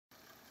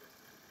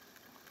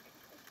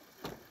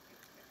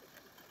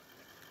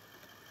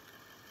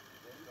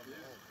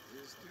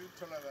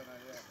taller than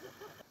I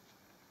am.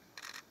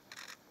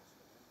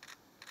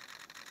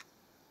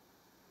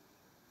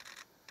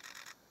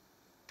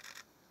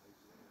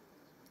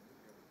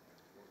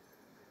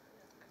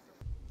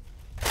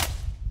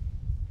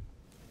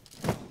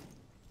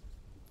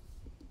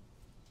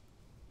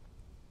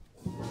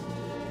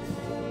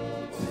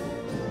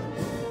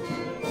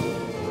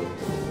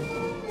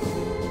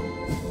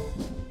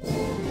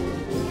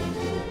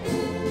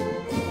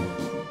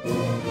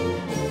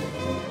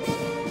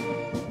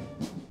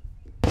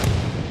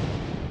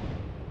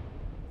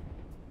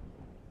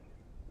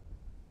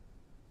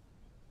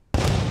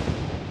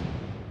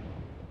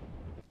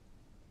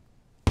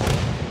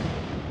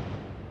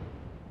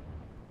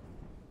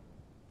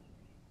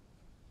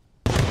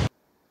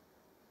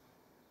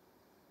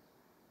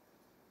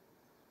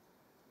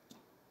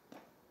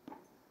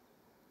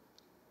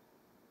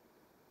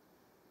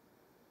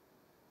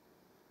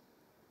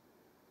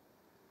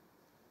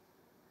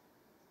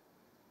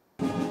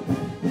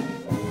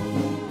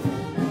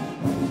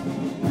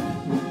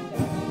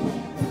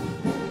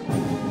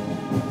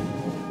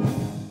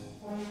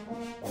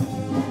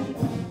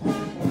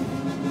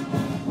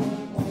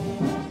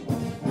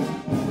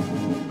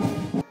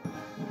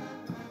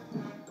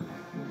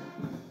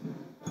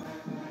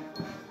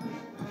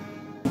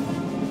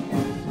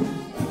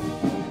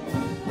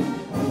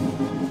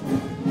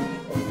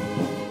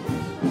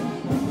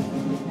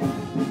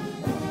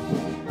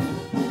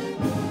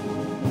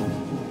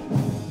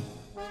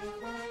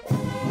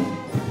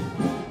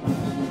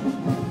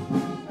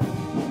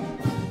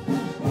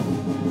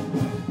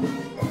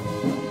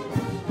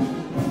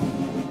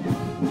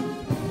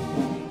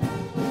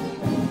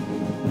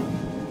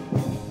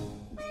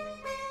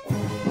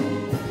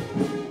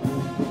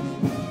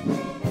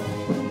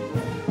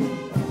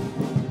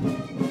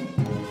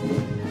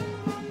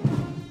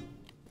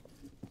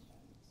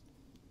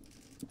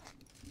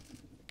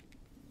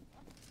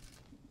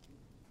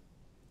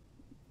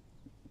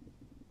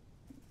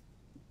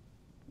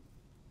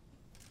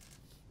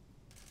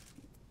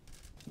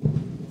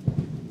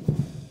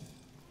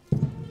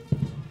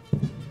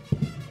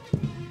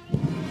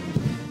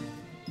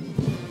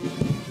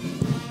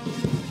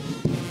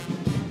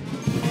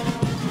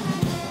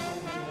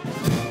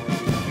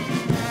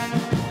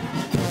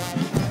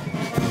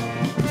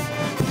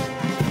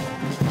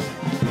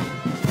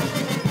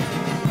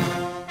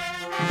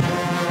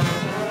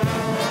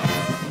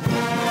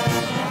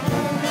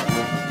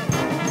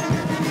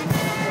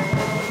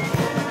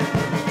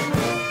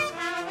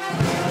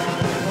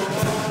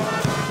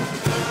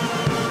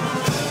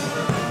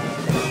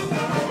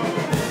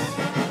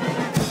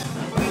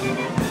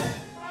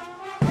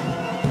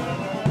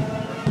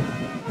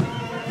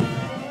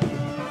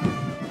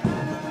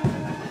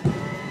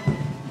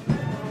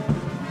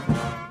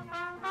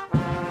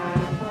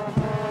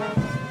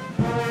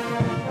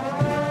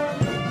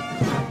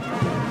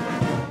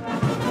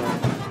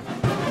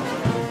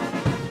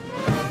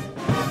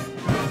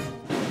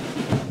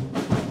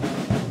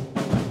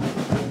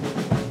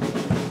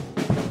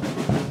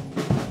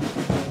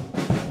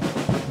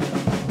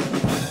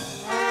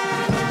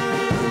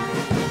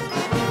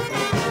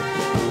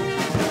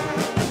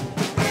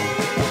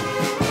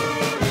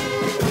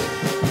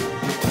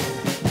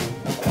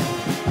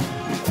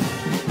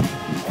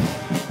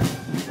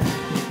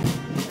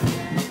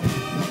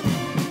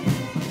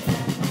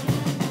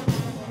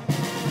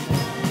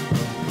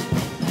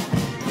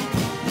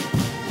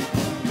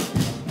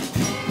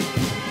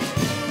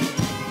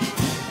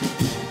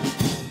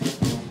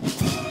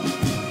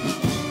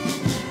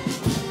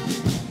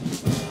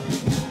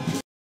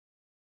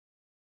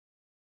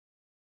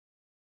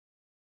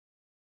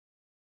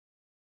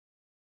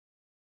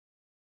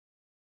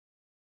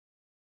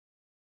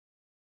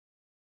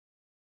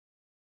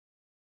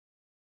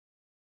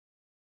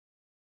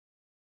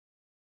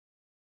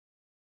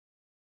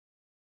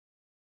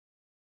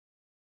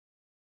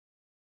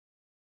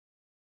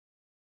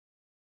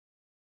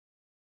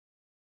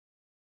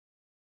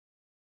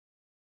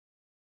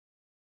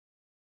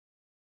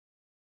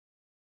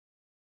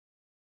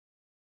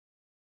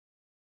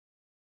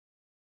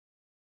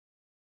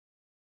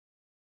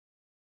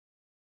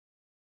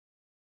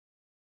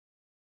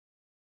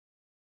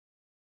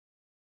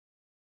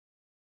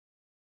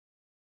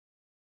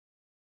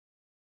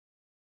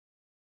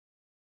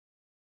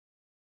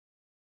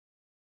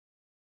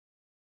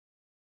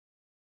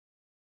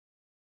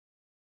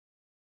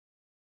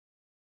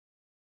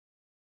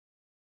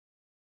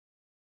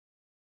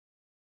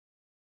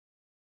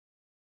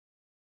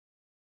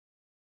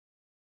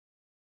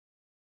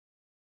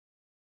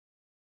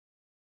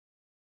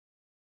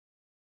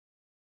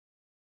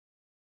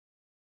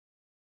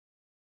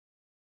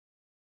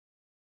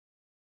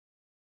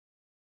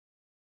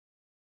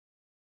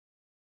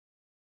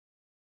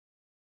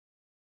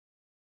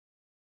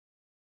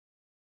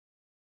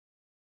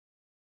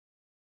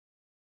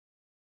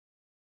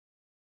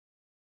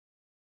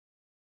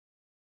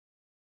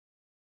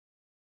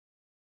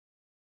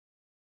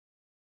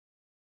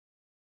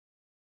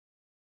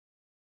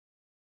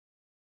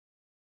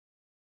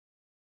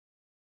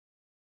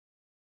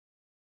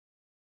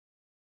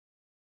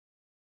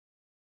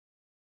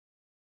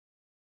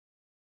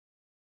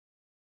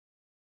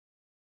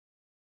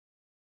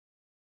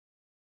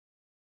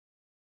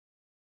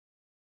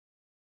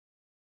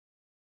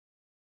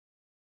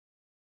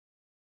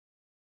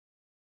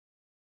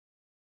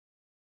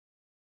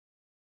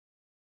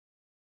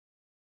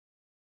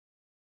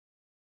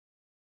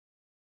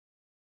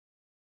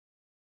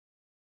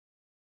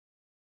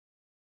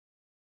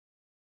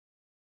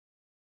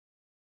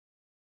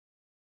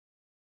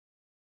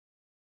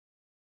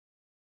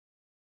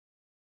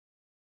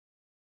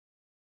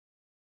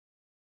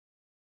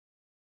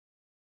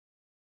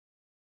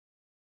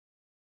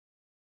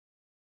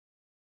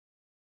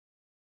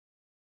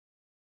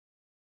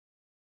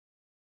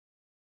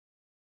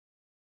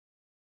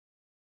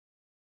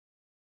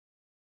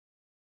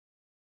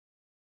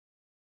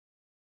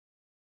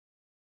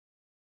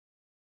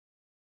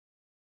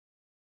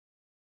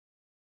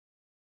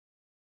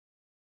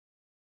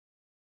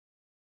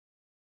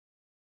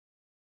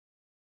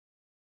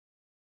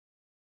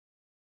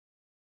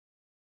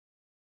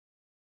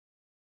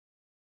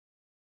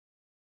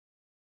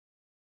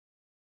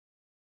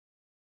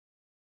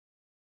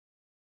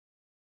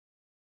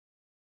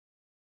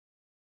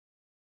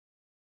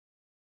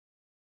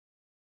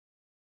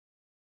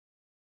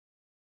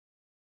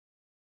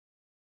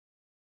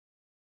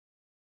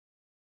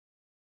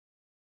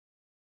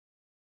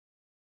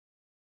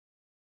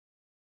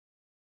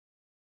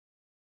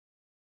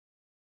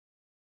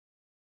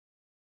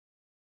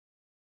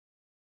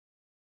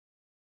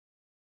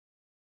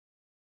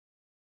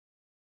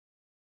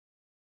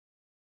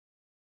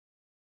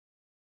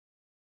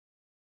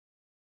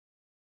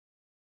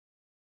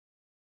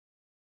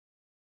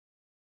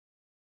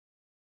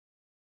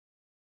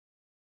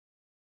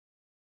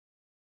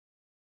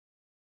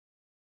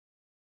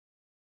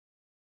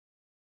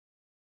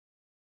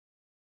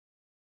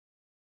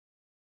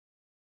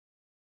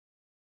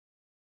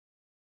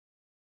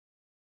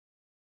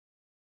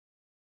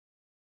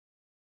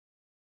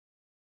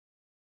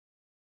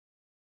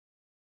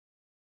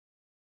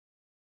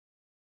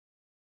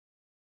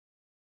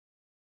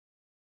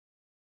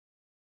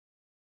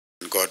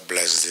 God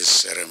bless this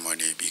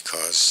ceremony,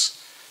 because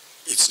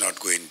it's not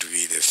going to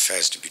be the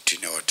first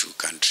between our two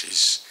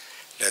countries.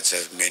 Let's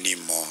have many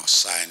more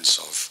signs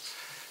of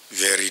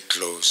very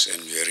close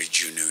and very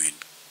genuine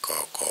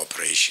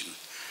cooperation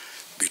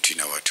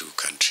between our two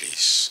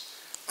countries.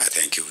 I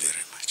thank you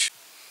very much.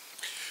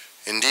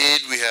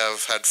 Indeed, we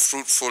have had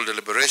fruitful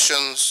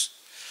deliberations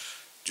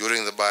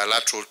during the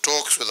bilateral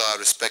talks with our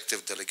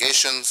respective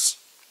delegations,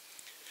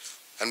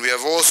 and we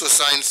have also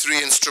signed 3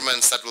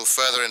 instruments that will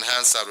further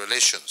enhance our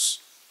relations.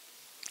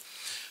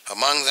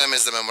 Among them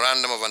is the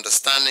Memorandum of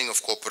Understanding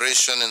of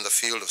Cooperation in the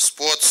field of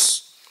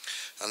sports,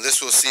 and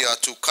this will see our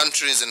two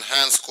countries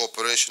enhance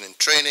cooperation in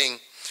training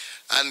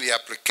and the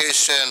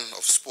application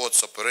of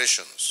sports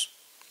operations.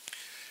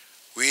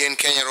 We in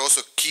Kenya are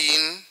also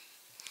keen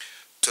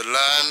to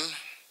learn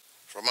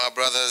from our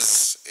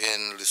brothers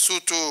in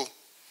Lesotho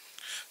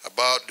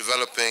about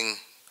developing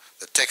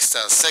the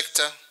textile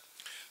sector,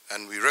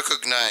 and we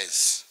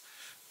recognize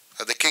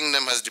that the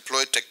Kingdom has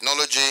deployed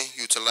technology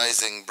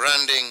utilizing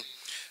branding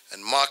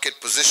and market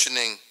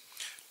positioning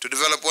to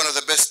develop one of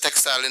the best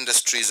textile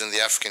industries in the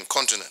African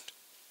continent.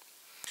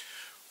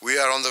 We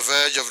are on the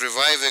verge of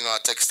reviving our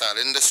textile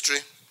industry,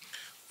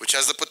 which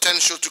has the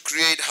potential to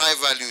create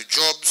high-value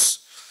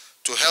jobs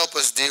to help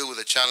us deal with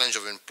the challenge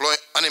of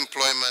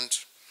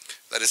unemployment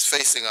that is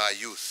facing our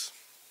youth.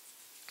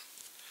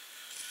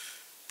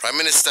 Prime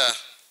Minister,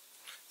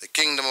 the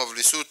Kingdom of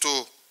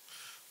Lesotho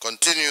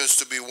continues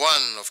to be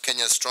one of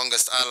Kenya's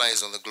strongest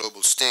allies on the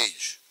global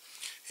stage.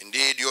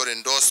 Indeed, your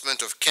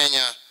endorsement of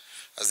Kenya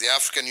as the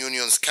African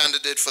Union's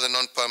candidate for the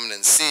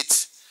non-permanent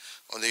seat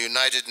on the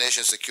United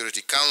Nations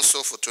Security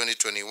Council for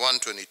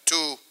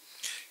 2021-22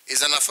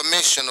 is an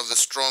affirmation of the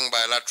strong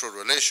bilateral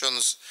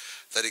relations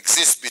that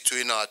exist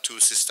between our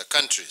two sister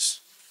countries.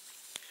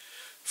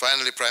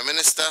 Finally, Prime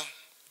Minister,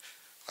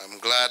 I'm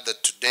glad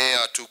that today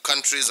our two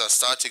countries are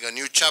starting a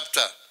new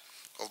chapter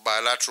of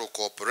bilateral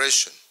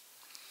cooperation.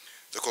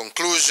 The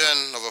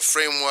conclusion of a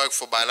framework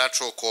for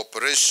bilateral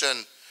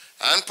cooperation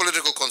and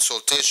political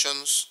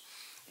consultations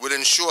will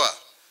ensure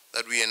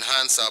that we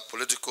enhance our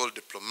political,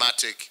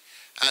 diplomatic,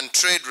 and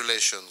trade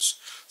relations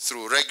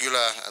through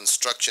regular and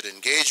structured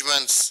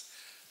engagements,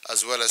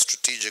 as well as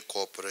strategic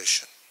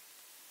cooperation.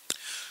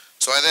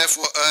 So I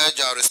therefore urge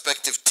our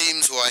respective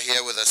teams who are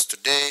here with us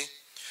today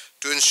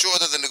to ensure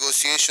that the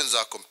negotiations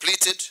are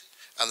completed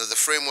and that the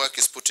framework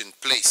is put in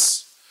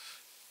place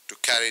to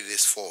carry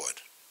this forward.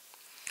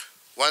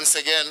 Once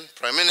again,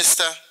 Prime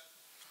Minister,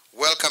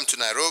 welcome to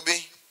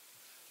Nairobi.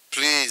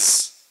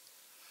 Please,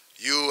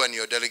 you and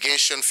your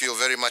delegation feel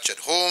very much at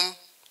home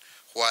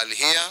while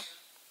here,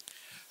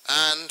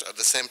 and at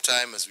the same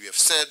time, as we have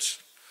said,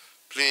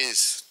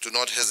 please do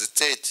not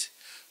hesitate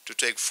to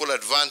take full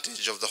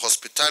advantage of the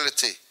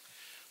hospitality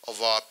of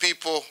our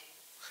people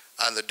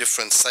and the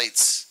different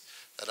sites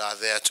that are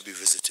there to be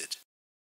visited.